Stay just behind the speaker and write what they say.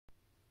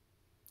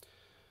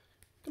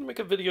I'm going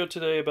to make a video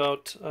today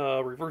about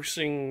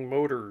reversing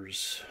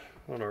motors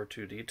on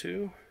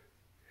R2D2.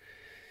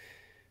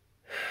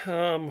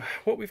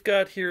 What we've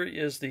got here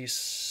is the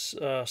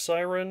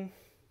Siren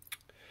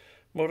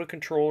motor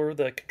controller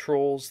that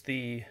controls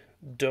the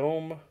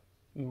dome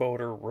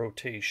motor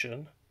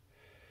rotation.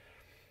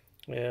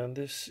 And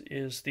this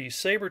is the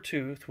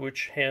Sabertooth,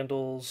 which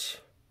handles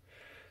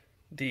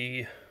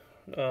the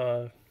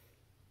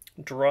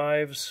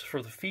drives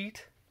for the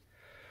feet.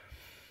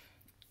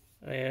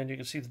 And you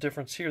can see the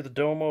difference here. The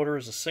dome motor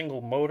is a single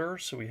motor,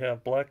 so we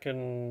have black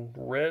and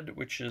red,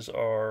 which is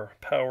our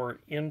power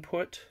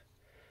input.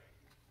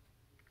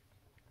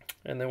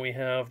 And then we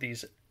have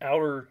these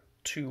outer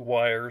two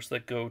wires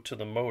that go to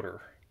the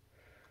motor.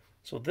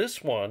 So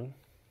this one,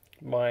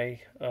 my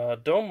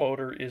dome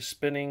motor is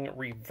spinning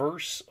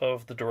reverse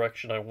of the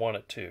direction I want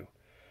it to.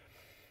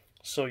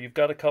 So you've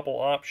got a couple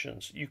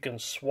options. You can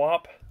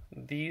swap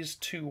these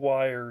two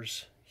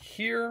wires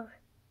here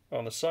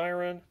on the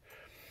Siren,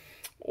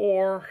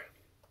 or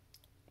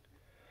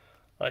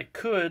I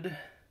could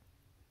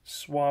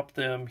swap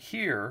them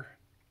here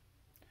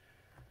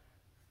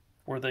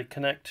where they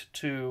connect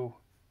to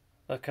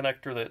a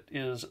connector that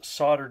is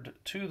soldered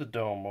to the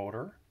dome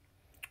motor,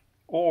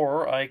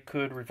 or I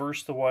could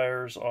reverse the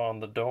wires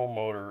on the dome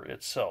motor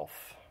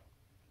itself.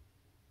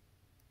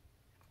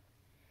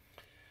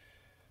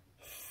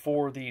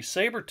 For the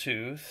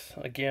Sabertooth,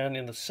 again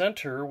in the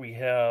center we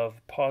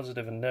have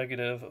positive and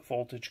negative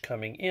voltage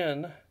coming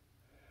in.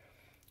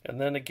 And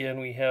then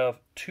again we have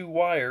two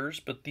wires,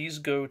 but these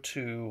go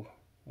to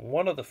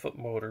one of the foot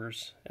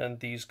motors and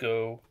these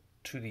go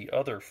to the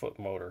other foot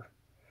motor.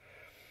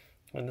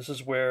 And this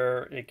is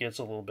where it gets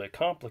a little bit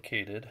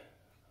complicated.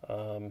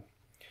 I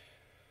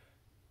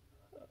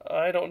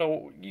don't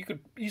know, you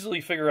could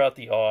easily figure out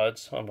the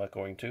odds. I'm not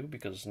going to,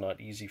 because it's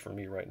not easy for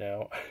me right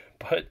now.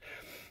 But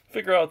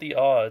figure out the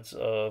odds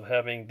of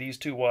having these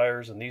two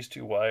wires and these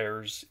two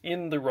wires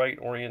in the right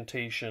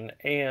orientation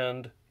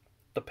and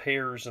the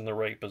pairs in the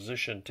right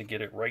position to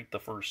get it right the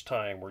first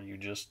time, where you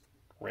just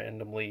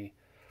randomly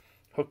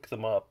hook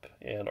them up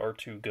and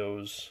R2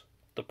 goes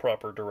the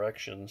proper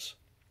directions.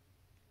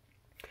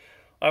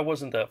 I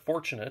wasn't that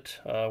fortunate.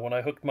 When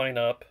I hooked mine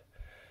up,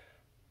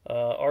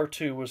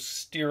 R2 was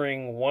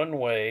steering one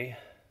way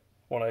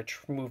when I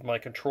moved my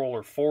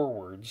controller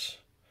forwards,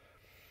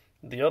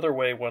 the other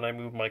way when I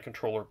moved my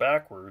controller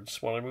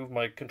backwards. When I moved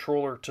my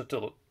controller to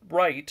the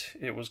right,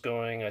 it was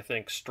going, I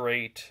think,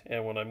 straight,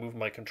 and when I moved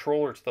my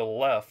controller to the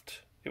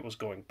left, it was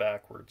going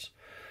backwards.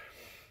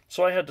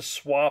 So I had to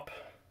swap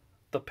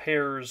the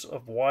pairs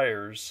of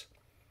wires,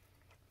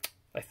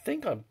 I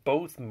think on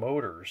both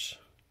motors,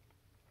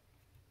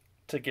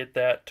 to get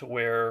that to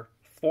where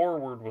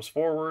forward was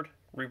forward,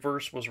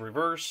 reverse was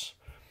reverse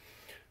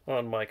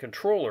on my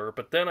controller.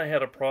 But then I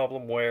had a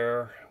problem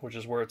where, which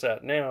is where it's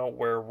at now,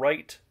 where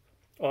right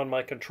on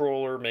my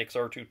controller makes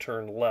R2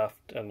 turn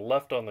left, and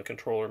left on the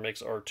controller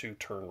makes R2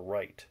 turn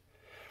right.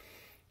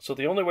 So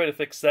the only way to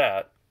fix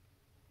that,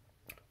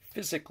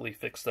 physically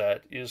fix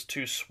that, is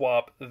to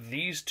swap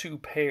these two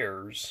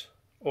pairs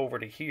over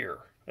to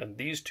here, and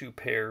these two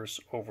pairs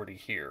over to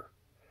here.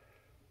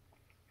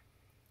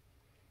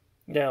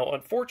 Now,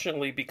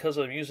 unfortunately, because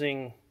I'm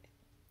using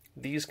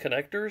these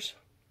connectors,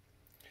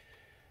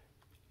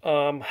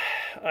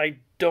 I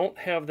don't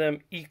have them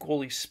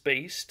equally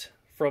spaced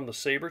from the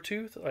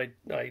Sabertooth.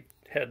 I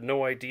had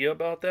no idea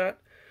about that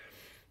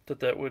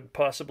would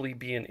possibly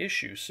be an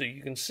issue. So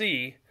you can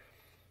see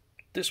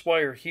this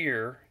wire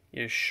here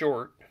is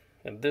short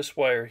and this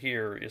wire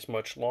here is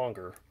much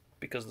longer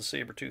because the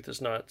Sabertooth is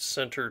not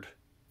centered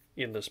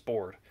in this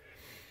board.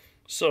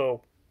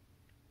 So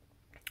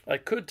I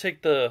could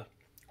take the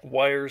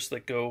wires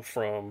that go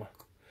from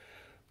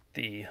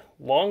the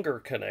longer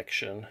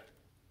connection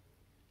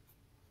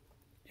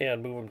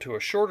and move them to a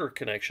shorter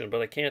connection,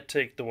 but I can't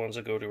take the ones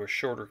that go to a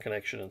shorter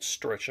connection and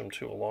stretch them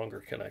to a longer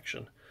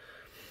connection.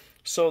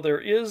 So there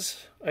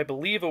is, I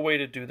believe, a way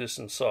to do this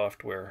in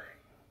software.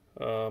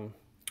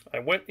 I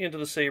went into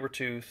the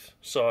Sabertooth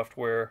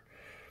software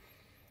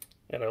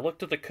and I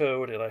looked at the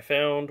code and I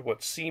found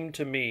what seemed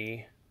to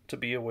me to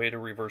be a way to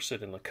reverse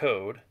it in the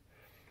code.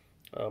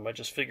 I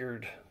just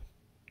figured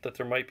that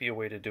there might be a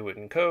way to do it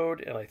in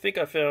code, and I think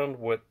I found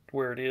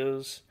where it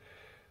is.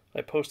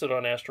 I posted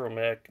on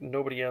AstroMech.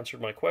 Nobody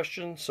answered my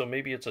question, so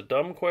maybe it's a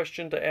dumb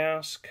question to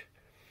ask.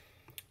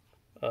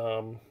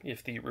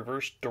 If the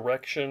reverse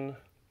direction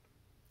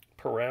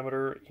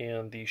parameter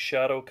in the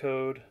shadow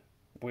code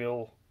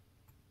will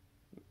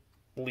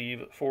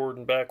leave forward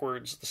and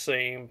backwards the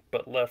same,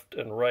 but left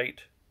and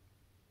right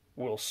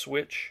will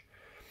switch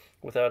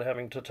without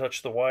having to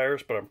touch the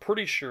wires, but I'm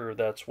pretty sure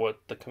that's what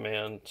the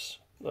commands,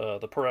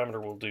 the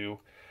parameter will do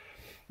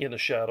in the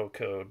shadow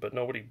code, but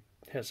nobody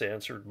has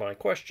answered my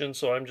question,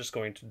 so I'm just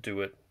going to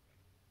do it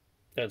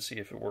and see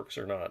if it works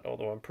or not,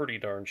 although I'm pretty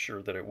darn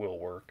sure that it will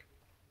work.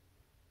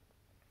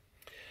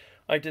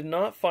 I did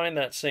not find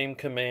that same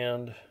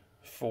command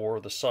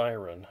for the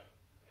Siren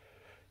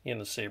in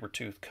the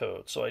Sabertooth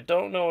code, so I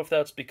don't know if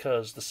that's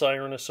because the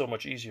Siren is so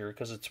much easier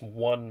because it's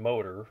one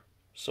motor,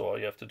 so all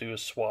you have to do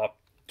is swap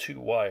two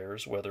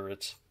wires, whether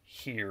it's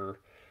here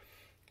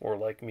or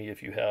like me,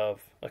 if you have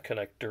a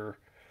connector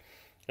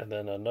and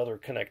then another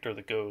connector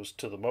that goes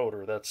to the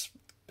motor, that's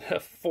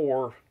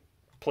 4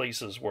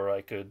 places where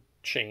I could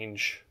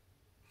change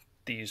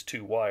these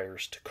two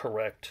wires to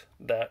correct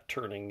that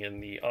turning in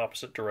the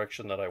opposite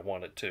direction that I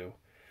want it to.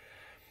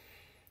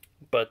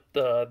 But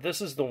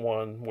this is the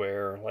one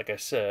where, like I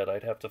said,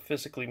 I'd have to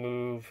physically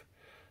move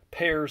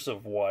pairs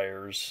of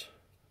wires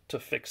to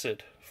fix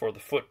it for the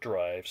foot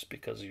drives,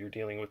 because you're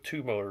dealing with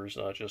 2 motors,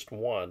 not just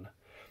one.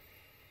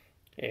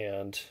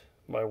 And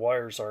my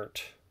wires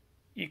aren't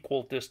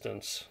equal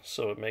distance,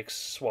 so it makes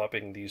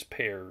swapping these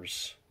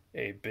pairs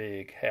a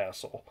big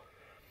hassle.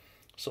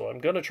 So I'm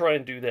going to try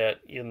and do that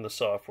in the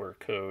software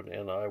code,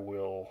 and I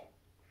will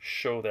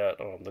show that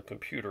on the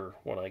computer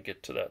when I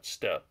get to that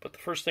step. But the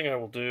first thing I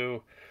will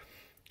do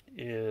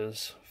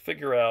is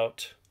figure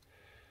out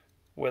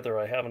whether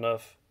I have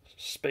enough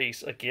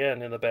space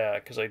again in the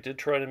back, because I did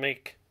try to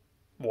make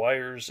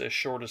wires as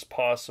short as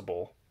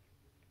possible.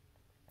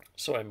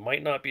 So I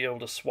might not be able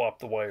to swap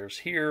the wires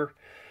here.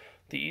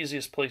 The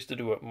easiest place to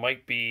do it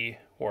might be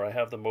where I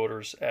have the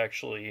motors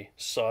actually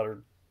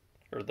soldered,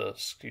 or the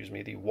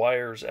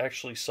wires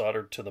actually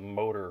soldered to the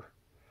motor,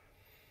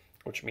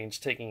 which means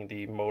taking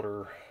the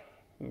motor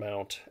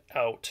mount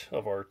out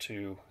of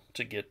R2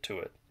 to get to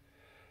it.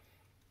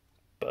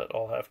 But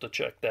I'll have to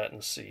check that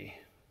and see.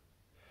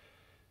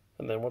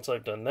 And then once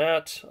I've done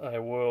that, I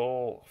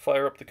will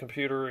fire up the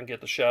computer and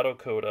get the shadow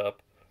code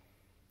up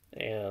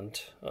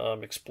and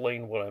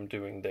explain what I'm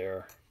doing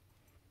there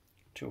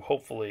to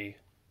hopefully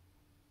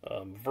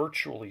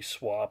virtually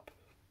swap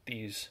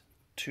these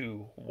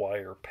 2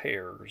 wire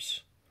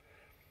pairs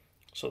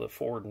so that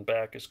forward and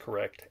back is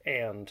correct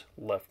and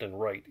left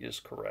and right is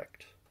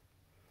correct.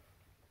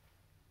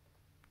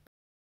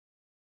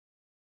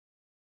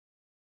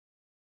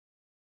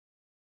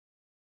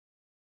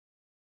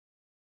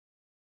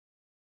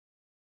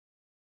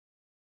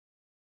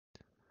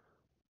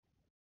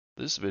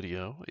 This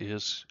video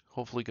is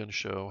hopefully going to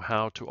show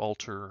how to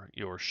alter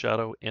your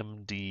Shadow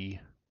MD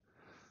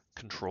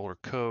controller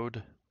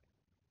code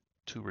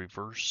to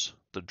reverse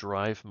the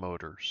drive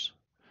motors.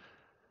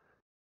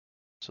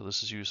 So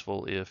this is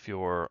useful if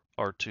your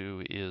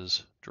R2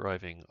 is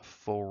driving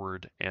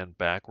forward and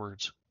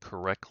backwards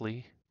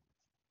correctly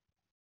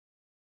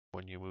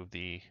when you move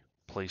the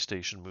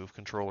PlayStation Move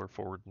controller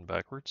forward and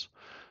backwards,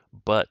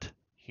 but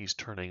he's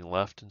turning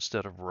left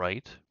instead of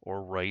right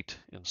or right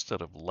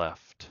instead of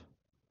left.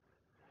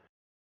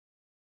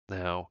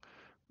 Now,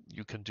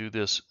 you can do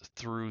this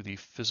through the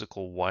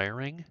physical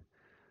wiring,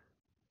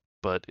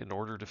 but in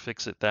order to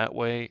fix it that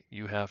way,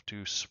 you have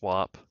to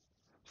swap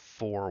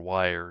 4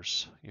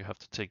 wires. You have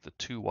to take the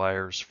 2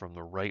 wires from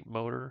the right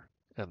motor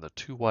and the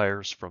 2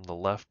 wires from the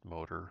left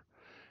motor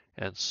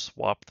and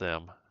swap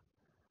them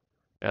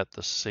at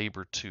the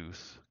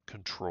Sabertooth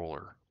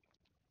controller.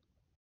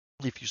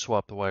 If you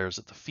swap the wires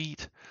at the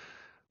feet,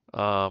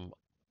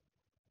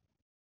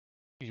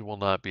 you will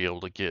not be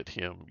able to get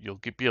him. You'll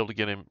be able to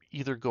get him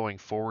either going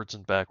forwards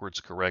and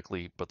backwards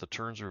correctly, but the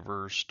turns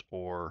reversed,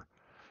 or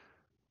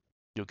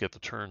you'll get the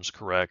turns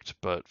correct,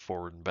 but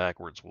forward and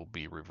backwards will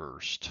be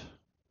reversed.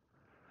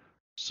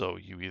 So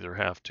you either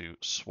have to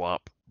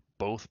swap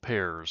both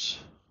pairs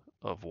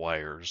of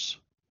wires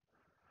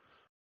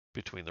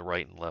between the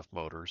right and left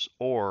motors,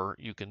 or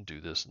you can do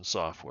this in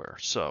software.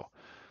 So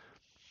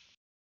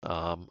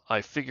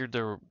I figured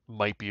there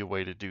might be a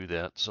way to do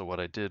that. So what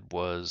I did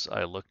was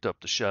I looked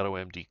up the Shadow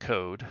MD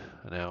code.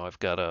 Now I've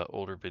got an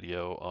older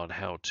video on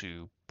how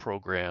to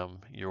program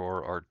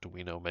your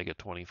Arduino Mega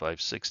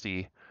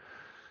 2560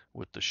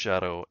 with the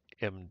Shadow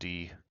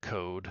MD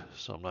code.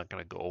 So I'm not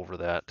going to go over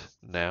that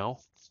now.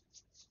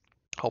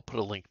 I'll put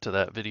a link to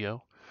that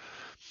video.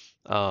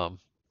 You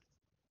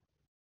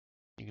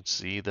can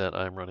see that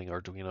I'm running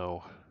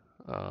Arduino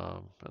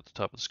at the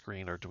top of the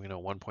screen,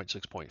 Arduino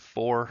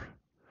 1.6.4.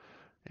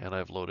 And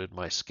I've loaded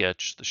my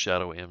sketch, the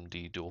Shadow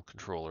MD dual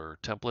controller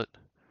template.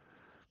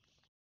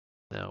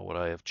 Now what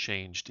I have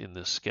changed in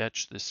this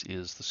sketch, this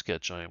is the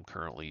sketch I am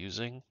currently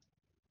using.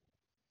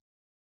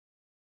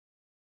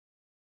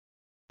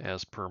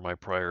 As per my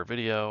prior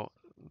video,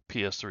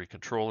 PS3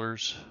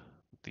 controllers,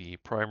 the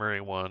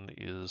primary one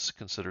is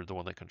considered the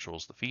one that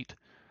controls the feet,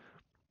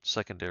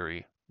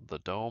 secondary the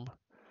dome,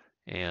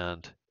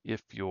 and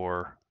if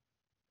your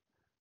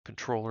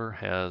controller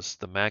has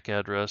the MAC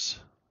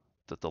address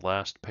that the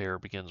last pair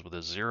begins with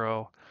a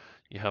 0,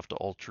 you have to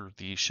alter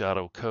the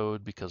shadow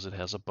code because it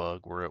has a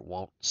bug where it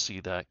won't see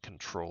that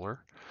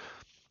controller.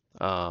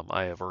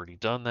 I have already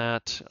done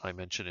that. I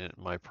mentioned it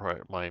in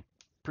my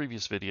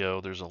previous video.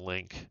 There's a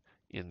link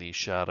in the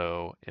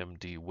Shadow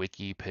MD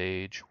wiki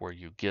page where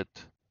you get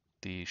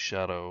the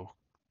shadow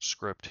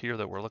script here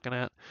that we're looking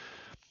at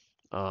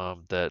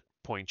that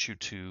points you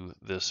to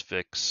this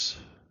fix.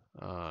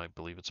 I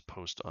believe it's a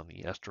post on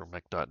the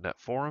astromech.net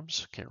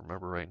forums. Can't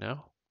remember right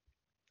now.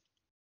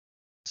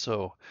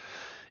 So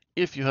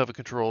if you have a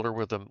controller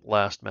where the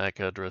last MAC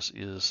address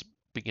is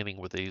beginning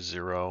with a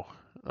 0,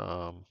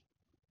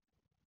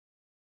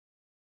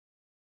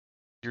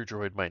 your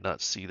droid might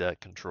not see that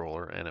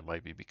controller, and it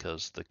might be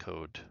because the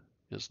code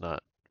is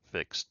not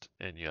fixed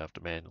and you have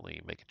to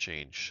manually make a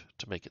change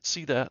to make it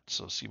see that.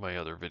 So see my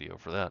other video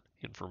for that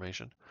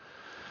information.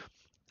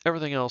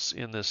 Everything else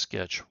in this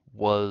sketch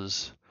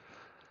was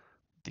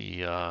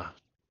the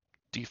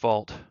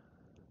default,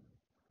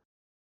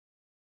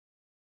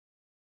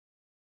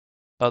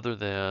 other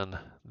than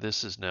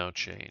this is now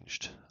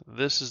changed.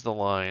 This is the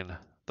line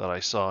that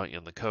I saw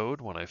in the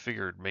code when I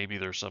figured maybe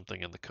there's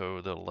something in the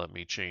code that'll let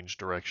me change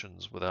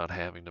directions without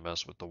having to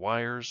mess with the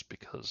wires,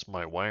 because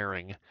my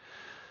wiring,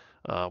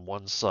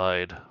 one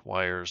side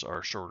wires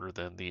are shorter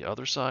than the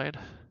other side.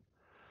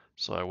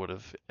 So I would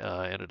have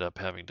ended up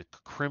having to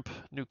crimp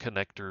new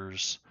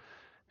connectors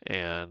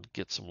and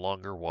get some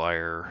longer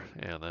wire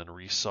and then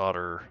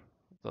resolder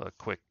the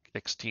quick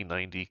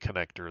XT90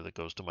 connector that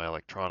goes to my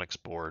electronics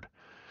board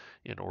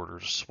in order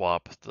to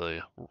swap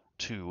the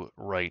two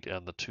right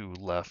and the two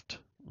left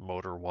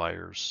motor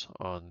wires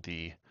on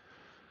the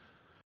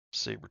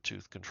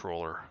Sabertooth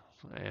controller.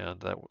 And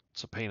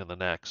that's a pain in the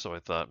neck, so I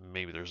thought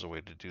maybe there's a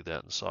way to do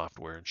that in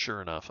software. And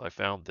sure enough, I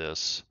found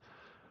this,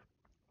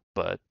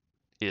 but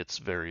it's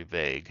very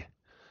vague.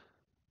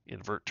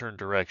 Invert turn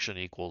direction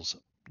equals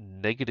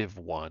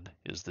 -1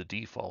 is the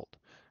default.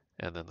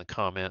 And then the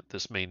comment,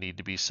 this may need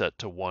to be set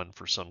to 1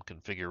 for some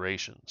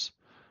configurations.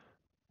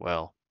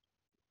 Well,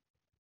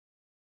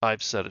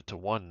 I've set it to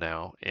 1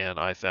 now, and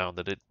I found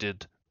that it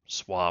did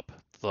swap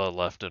the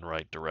left and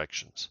right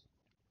directions.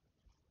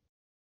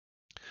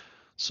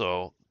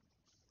 So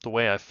the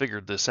way I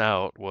figured this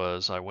out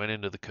was I went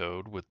into the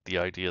code with the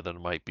idea that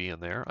it might be in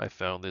there. I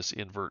found this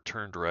invert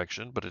turn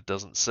direction, but it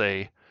doesn't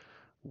say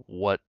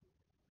what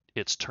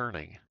it's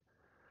turning.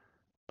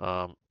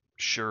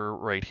 Sure,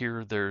 right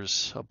here,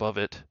 there's above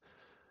it,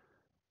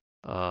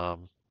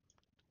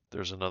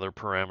 there's another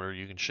parameter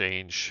you can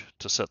change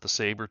to set the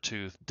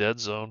Sabertooth dead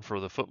zone for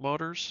the foot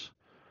motors.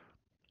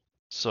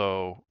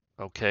 So,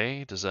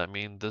 okay, does that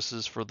mean this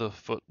is for the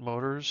foot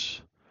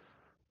motors?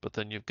 But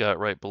then you've got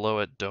right below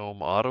it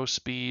dome auto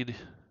speed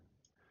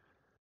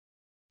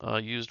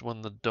used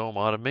when the dome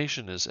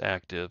automation is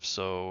active.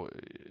 So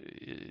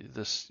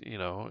this,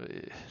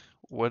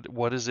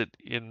 what is it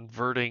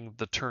inverting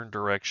the turn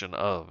direction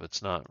of?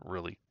 It's not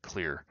really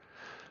clear.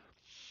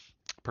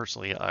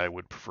 Personally, I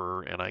would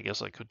prefer, and I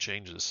guess I could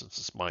change this since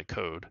it's my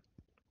code,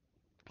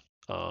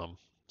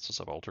 since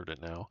I've altered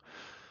it now,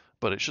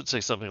 but it should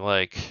say something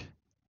like,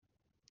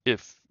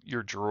 if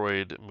your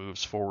droid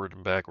moves forward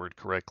and backward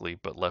correctly,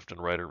 but left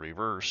and right are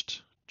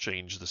reversed,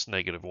 change this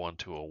 -1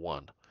 to a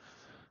 1.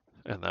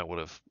 And that would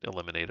have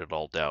eliminated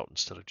all doubt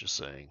instead of just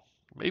saying,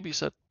 maybe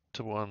set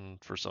to 1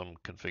 for some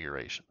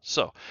configuration.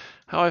 So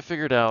how I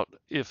figured out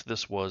if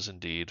this was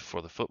indeed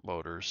for the foot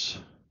motors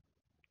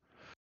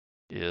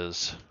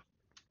is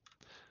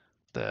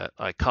that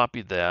I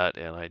copied that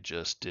and I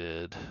just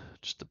did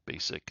just a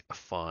basic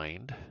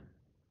find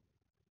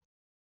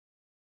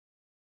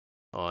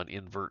on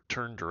invert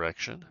turn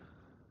direction.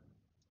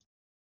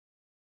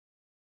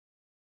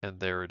 And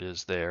there it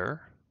is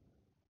there.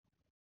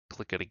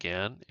 Click it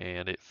again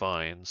and it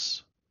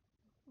finds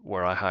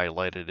where I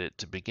highlighted it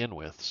to begin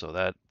with. So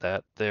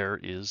that there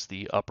is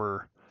the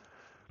upper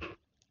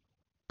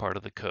part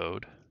of the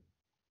code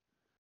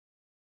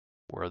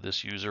where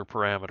this user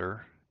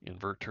parameter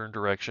invert turn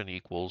direction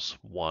equals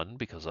 1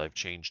 because I've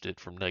changed it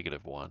from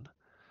 -1.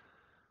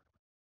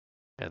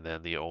 And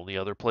then the only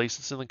other place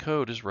that's in the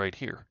code is right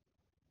here.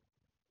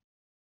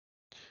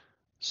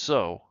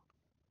 So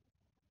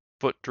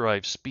foot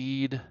drive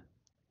speed.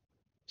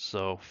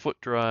 So foot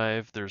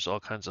drive, there's all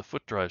kinds of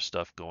foot drive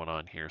stuff going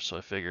on here. So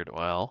I figured,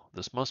 well,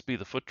 this must be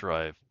the foot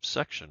drive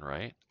section,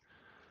 right?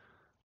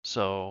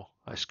 So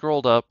I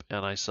scrolled up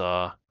and I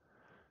saw,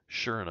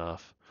 sure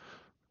enough,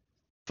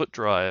 foot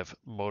drive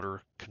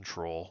motor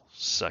control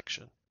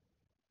section.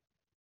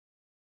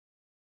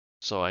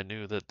 So I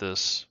knew that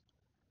this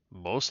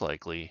most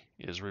likely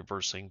is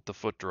reversing the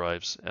foot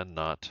drives and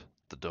not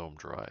the dome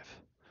drive.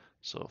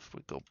 So if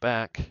we go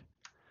back,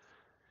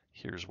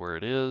 here's where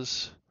it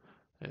is.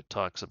 It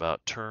talks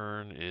about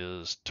turn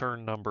is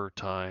turn number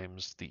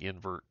times the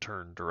invert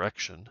turn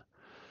direction.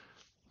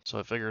 So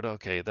I figured,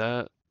 okay,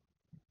 that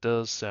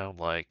does sound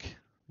like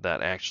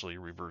that actually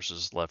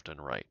reverses left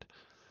and right.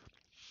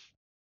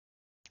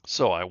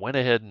 So I went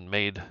ahead and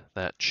made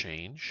that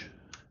change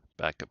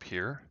back up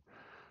here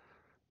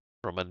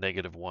from a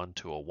 -1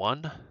 to a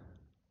 1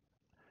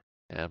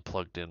 and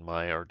plugged in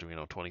my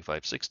Arduino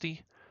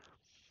 2560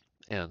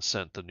 and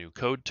sent the new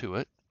code to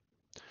it.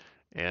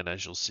 And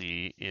as you'll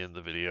see in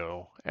the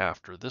video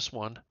after this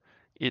one,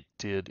 it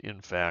did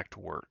in fact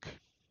work.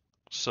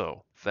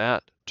 So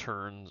that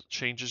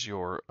changes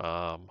your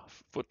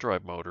foot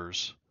drive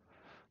motors.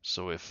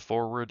 So if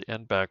forward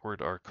and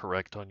backward are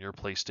correct on your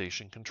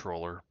PlayStation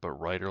controller, but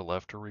right or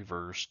left are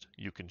reversed,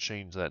 you can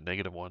change that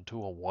 -1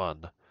 to a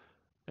 1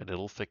 and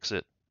it'll fix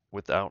it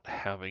without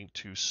having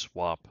to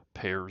swap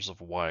pairs of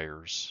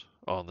wires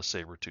on the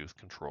Sabertooth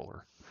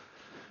controller.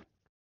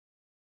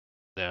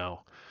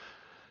 Now,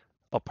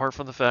 apart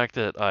from the fact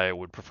that I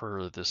would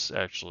prefer that this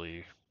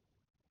actually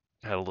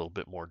had a little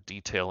bit more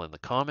detail in the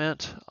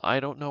comment. I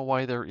don't know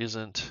why there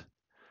isn't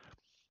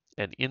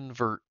an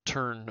invert foot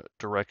turn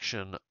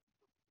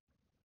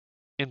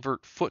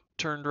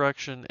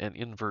direction and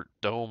invert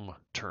dome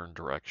turn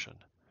direction.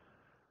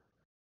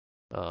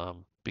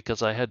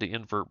 Because I had to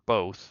invert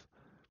both.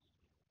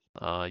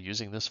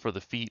 Using this for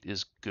the feet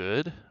is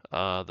good.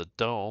 The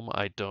dome,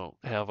 I don't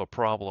have a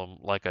problem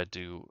like I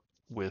do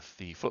with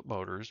the foot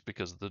motors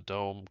because the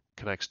dome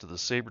connects to the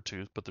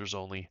Sabertooth, but there's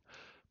only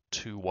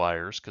 2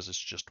 wires because it's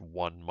just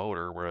one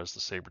motor, whereas the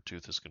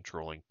Sabertooth is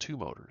controlling 2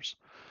 motors.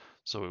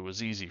 So it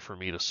was easy for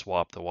me to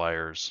swap the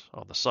wires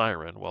on the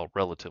Siren, well,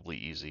 relatively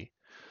easy.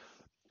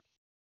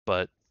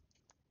 But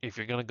if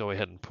you're going to go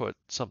ahead and put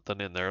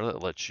something in there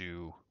that lets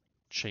you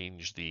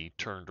change the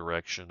turn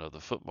direction of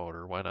the foot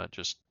motor, why not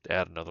just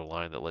add another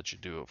line that lets you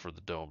do it for the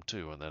dome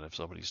too? And then if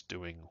somebody's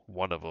doing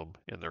one of them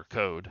in their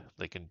code,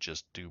 they can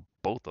just do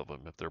both of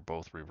them if they're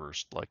both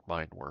reversed like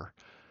mine were,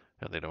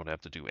 and they don't have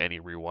to do any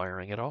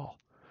rewiring at all.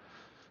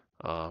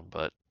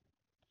 But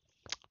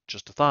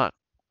just a thought.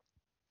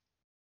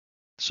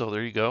 So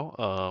there you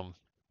go.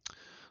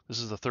 This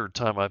is the 3rd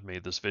time I've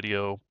made this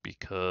video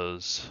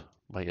because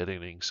my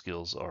editing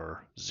skills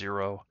are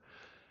 0,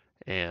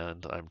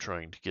 and I'm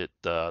trying to get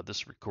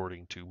this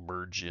recording to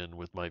merge in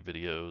with my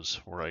videos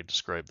where I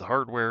describe the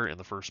hardware in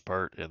the first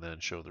part and then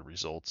show the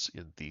results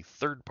in the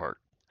 3rd part.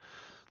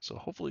 So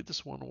hopefully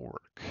this one will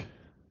work.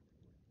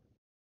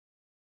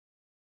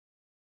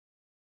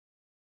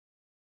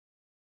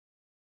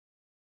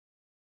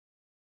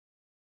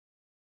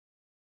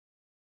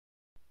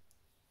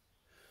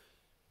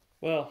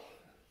 Well,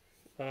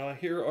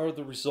 here are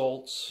the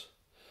results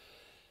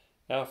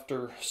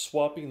after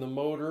swapping the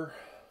motor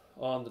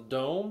on the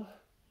dome.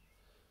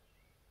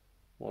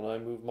 When I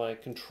move my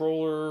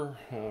controller,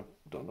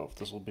 don't know if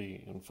this will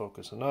be in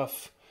focus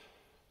enough,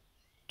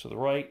 to the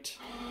right,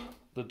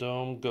 the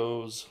dome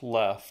goes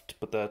left,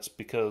 but that's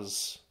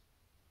because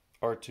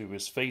R2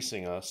 is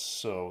facing us,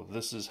 so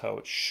this is how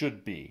it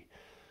should be.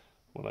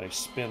 When I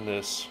spin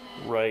this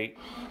right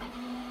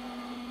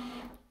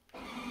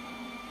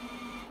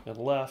and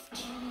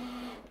left,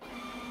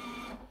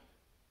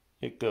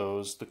 it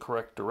goes the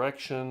correct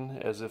direction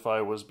as if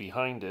I was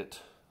behind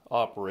it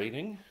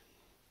operating.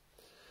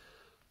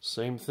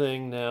 Same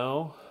thing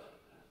now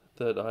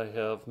that I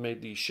have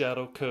made the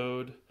shadow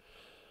code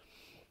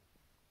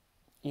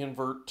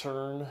invert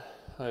turn.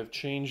 I've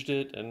changed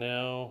it, and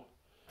now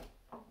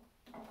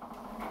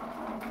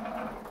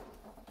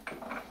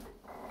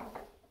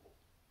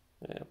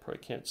I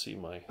probably can't see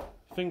my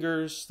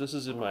fingers. This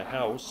is in my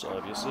house,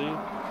 obviously,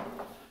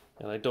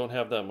 and I don't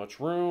have that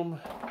much room.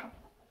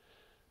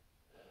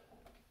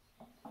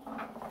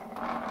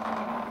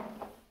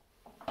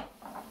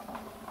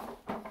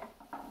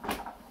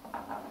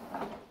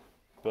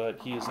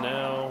 But he is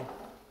now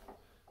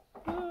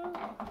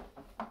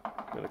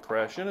going to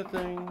crash into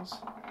things.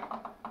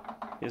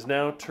 He is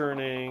now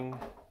turning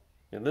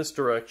in this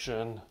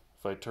direction.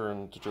 If I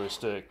turn the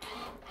joystick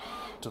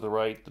to the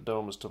right, the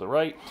dome is to the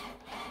right.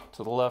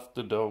 To the left,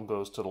 the dome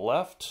goes to the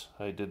left.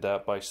 I did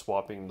that by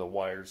swapping the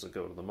wires that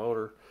go to the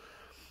motor,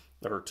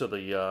 or to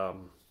the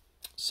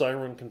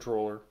Siren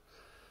controller.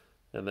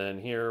 And then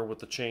here, with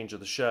the change of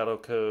the shadow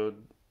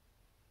code,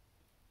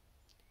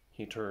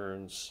 he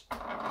turns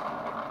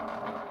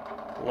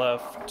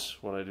left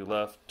when I do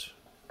left,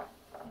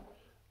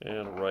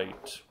 and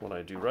right when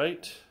I do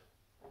right.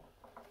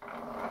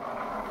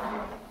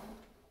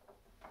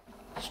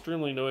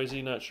 Extremely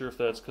noisy, not sure if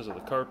that's because of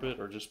the carpet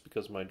or just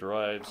because my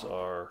drives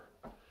are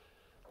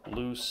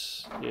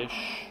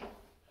loose-ish.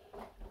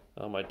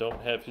 I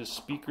don't have his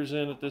speakers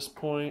in at this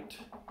point.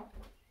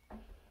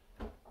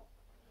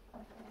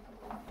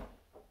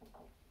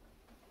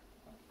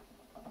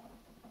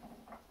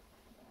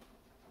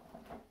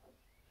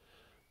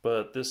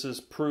 But this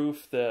is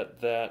proof that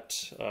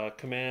that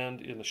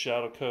command in the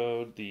shadow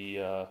code,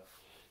 the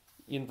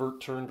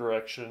invert turn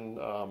direction,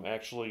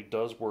 actually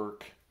does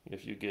work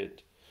if you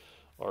get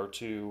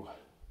R2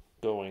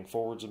 going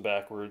forwards and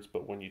backwards,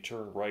 but when you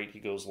turn right, he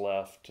goes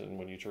left, and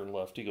when you turn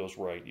left, he goes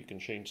right. You can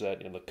change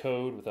that in the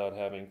code without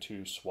having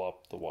to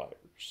swap the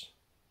wires.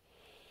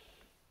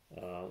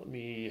 Let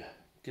me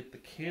get the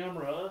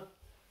camera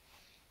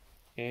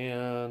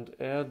and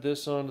add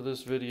this onto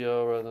this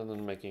video rather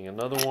than making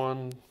another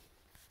one.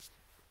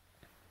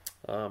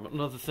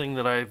 Another thing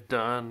that I've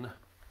done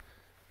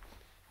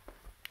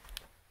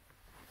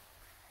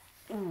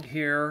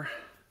here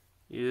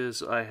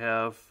is I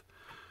have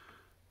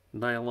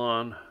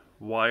nylon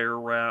wire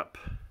wrap.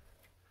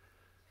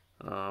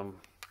 You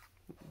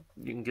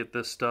can get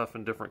this stuff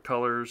in different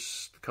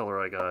colors. The color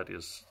I got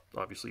is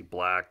obviously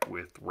black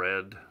with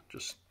red,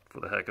 just for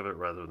the heck of it,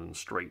 rather than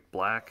straight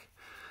black,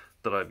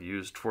 that I've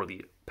used for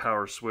the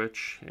power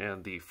switch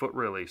and the foot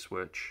relay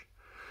switch.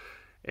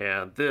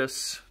 And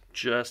this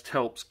just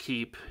helps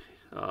keep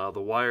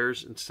the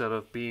wires, instead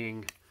of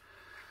being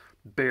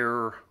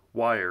bare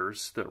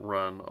wires that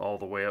run all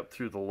the way up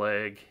through the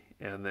leg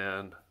and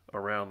then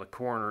around the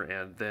corner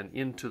and then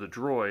into the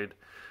droid.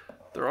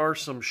 There are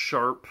some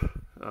sharp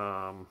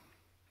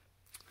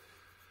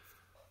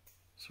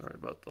Sorry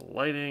about the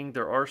lighting.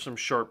 There are some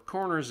sharp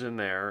corners in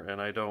there,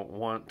 and I don't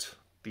want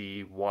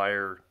the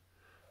wire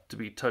to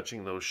be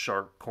touching those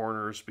sharp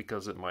corners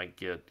because it might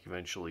get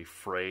eventually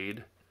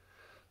frayed.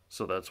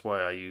 So that's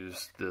why I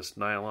use this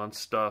nylon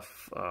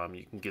stuff.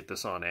 You can get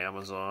this on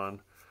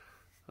Amazon.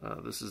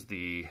 This is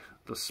the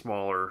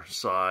smaller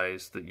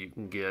size that you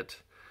can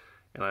get,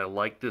 and I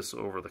like this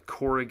over the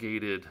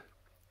corrugated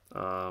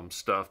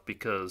stuff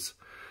because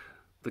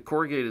the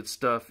corrugated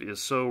stuff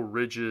is so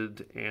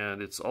rigid,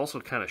 and it's also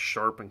kind of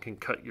sharp and can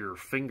cut your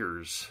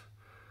fingers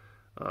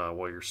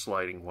while you're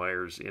sliding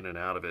wires in and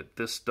out of it.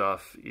 This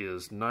stuff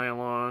is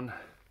nylon,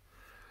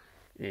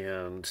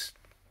 and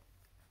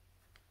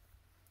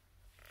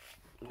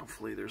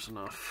hopefully there's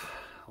enough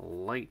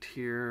light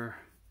here.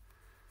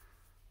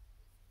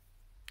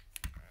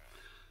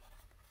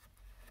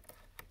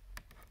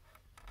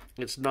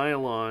 It's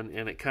nylon,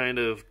 and it kind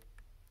of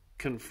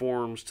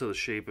conforms to the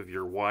shape of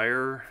your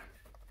wire.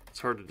 It's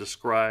hard to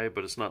describe,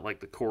 but it's not like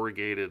the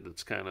corrugated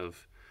that's kind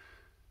of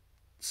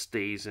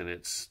stays in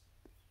its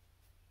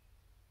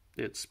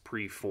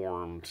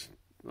preformed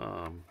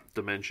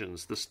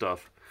dimensions. This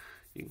stuff,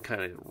 you can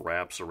kind of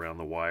wraps around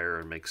the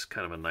wire and makes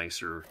kind of a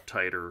nicer,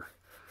 tighter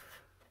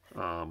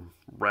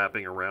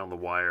wrapping around the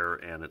wire,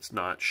 and it's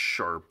not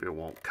sharp. It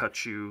won't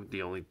cut you.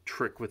 The only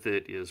trick with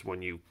it is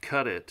when you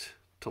cut it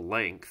to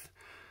length,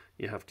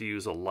 you have to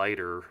use a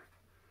lighter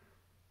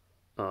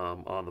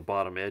on the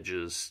bottom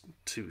edges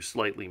to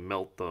slightly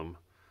melt them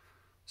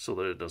so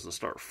that it doesn't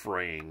start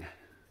fraying,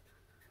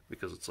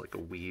 because it's like a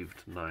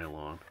weaved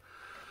nylon.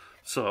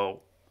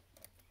 So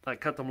I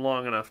cut them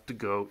long enough to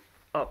go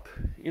up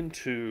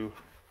into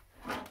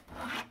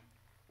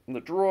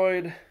the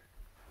droid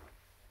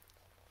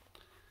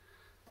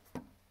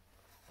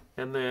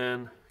and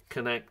then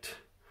connect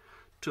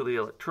to the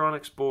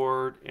electronics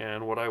board.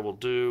 And what I will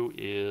do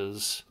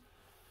is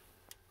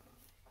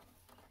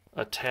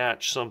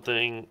attach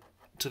something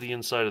to the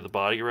inside of the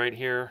body right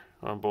here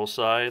on both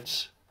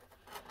sides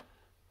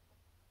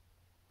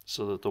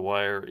so that the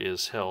wire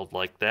is held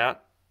like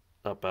that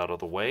up out of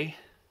the way.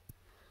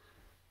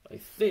 I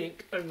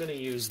think I'm going to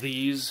use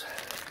these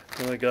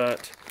that I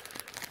got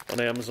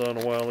on Amazon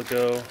a while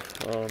ago,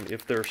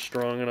 if they're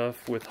strong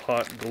enough with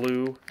hot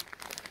glue,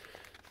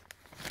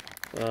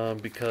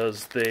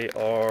 because they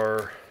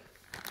are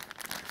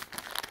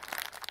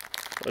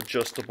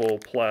adjustable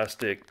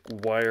plastic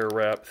wire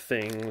wrap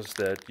things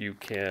that you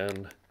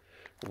can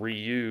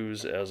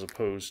reuse, as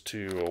opposed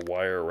to a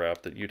wire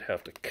wrap that you'd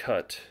have to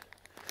cut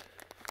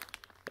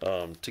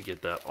to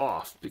get that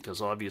off,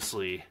 because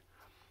obviously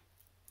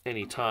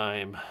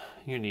anytime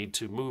you need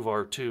to move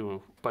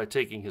R2 by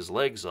taking his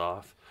legs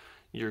off,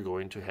 you're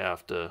going to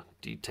have to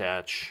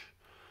detach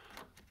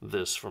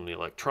this from the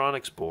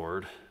electronics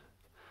board.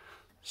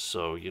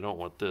 So you don't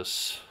want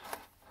this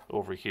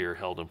over here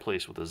held in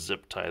place with a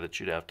zip tie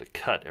that you'd have to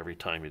cut every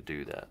time you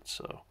do that.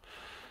 So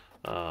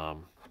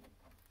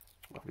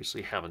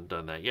obviously haven't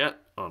done that yet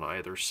on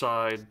either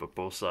side, but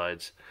both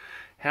sides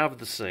have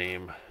the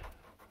same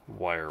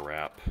wire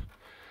wrap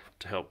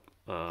to help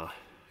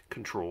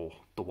control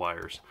the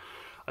wires.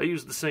 I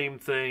use the same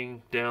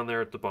thing down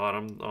there at the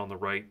bottom on the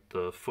right,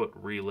 the foot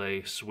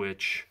relay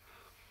switch.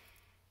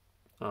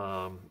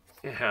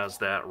 It has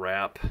that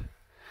wrap,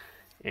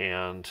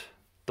 and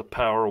the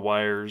power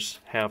wires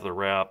have the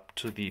wrap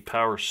to the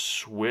power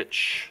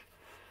switch,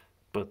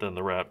 but then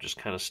the wrap just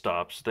kind of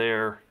stops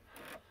there,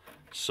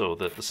 so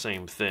that the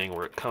same thing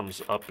where it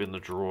comes up in the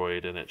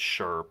droid and it's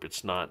sharp,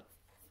 it's not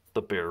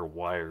the bare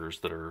wires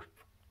that are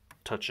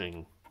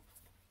touching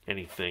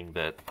anything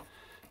that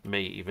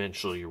may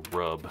eventually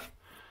rub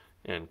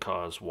and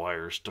cause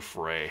wires to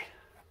fray.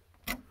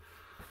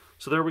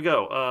 So there we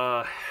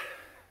go.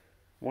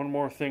 One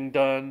more thing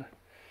done.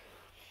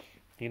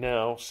 He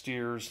now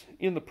steers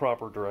in the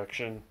proper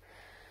direction,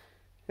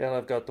 and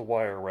I've got the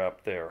wire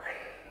wrap there.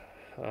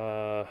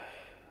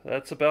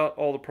 That's about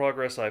all the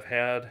progress I've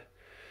had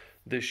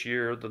this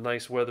year. The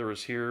nice weather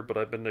is here, but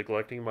I've been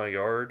neglecting my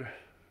yard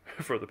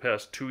for the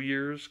past 2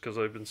 years because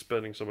I've been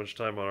spending so much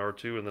time on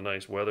R2 in the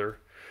nice weather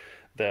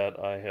that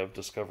I have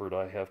discovered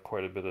I have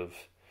quite a bit of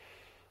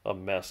a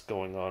mess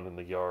going on in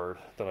the yard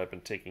that I've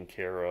been taking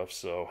care of.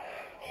 So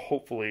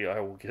hopefully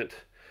I will get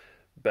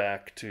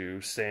back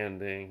to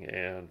sanding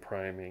and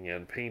priming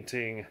and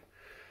painting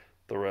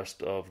the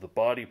rest of the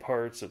body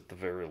parts at the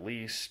very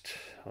least.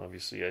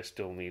 Obviously I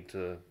still need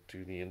to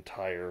do the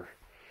entire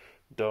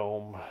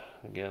dome.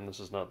 Again, this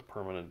is not the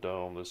permanent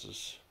dome, this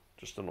is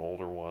just an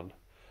older one,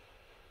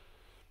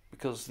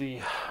 because the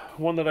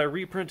one that I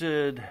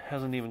reprinted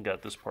hasn't even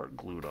got this part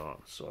glued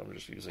on, so I'm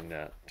just using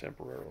that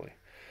temporarily.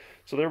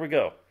 So there we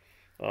go.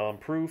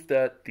 Proof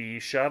that the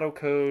shadow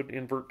code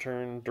invert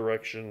turn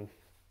direction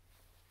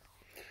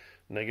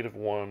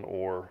 -1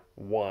 or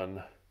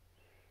 1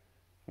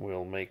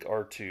 will make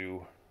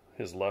R2,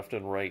 his left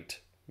and right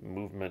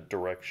movement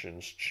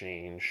directions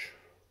change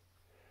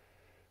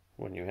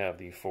when you have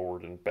the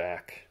forward and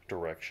back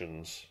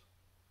directions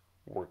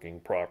working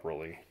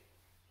properly,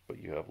 but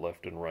you have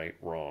left and right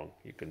wrong.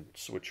 You can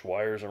switch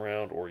wires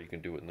around, or you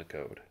can do it in the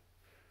code.